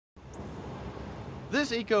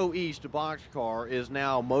This Eco East boxcar is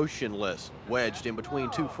now motionless. Wedged in between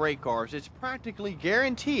two freight cars, it's practically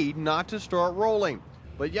guaranteed not to start rolling.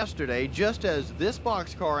 But yesterday, just as this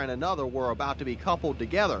boxcar and another were about to be coupled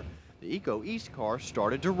together, the Eco East car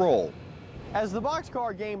started to roll. As the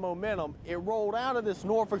boxcar gained momentum, it rolled out of this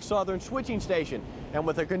Norfolk Southern switching station. And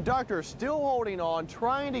with the conductor still holding on,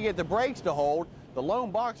 trying to get the brakes to hold, the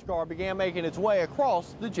lone boxcar began making its way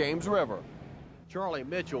across the James River. Charlie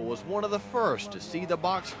Mitchell was one of the first to see the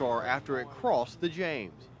boxcar after it crossed the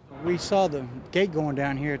James. We saw the gate going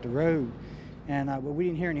down here at the road, and but we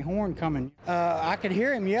didn't hear any horn coming. I could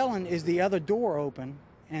hear him yelling, "Is the other door open?"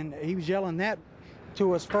 And he was yelling that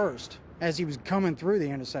to us first as he was coming through the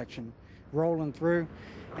intersection, rolling through.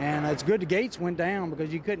 And it's good the gates went down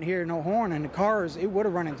because you couldn't hear no horn, and the cars, it would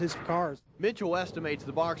have run into some cars. Mitchell estimates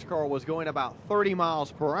the boxcar was going about 30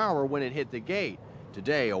 miles per hour when it hit the gate.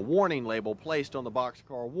 Today, a warning label placed on the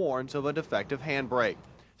boxcar warns of a defective handbrake.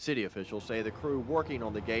 City officials say the crew working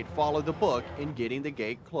on the gate followed the book in getting the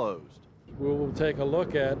gate closed. We will take a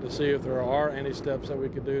look at to see if there are any steps that we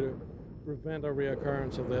could do to prevent a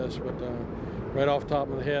reoccurrence of this, but right off the top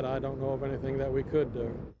of the head, I don't know of anything that we could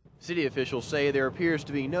do. City officials say there appears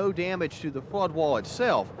to be no damage to the flood wall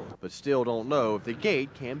itself, but still don't know if the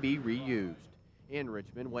gate can be reused. In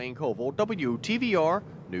Richmond, Wayne Koval, WTVR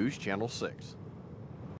News Channel 6.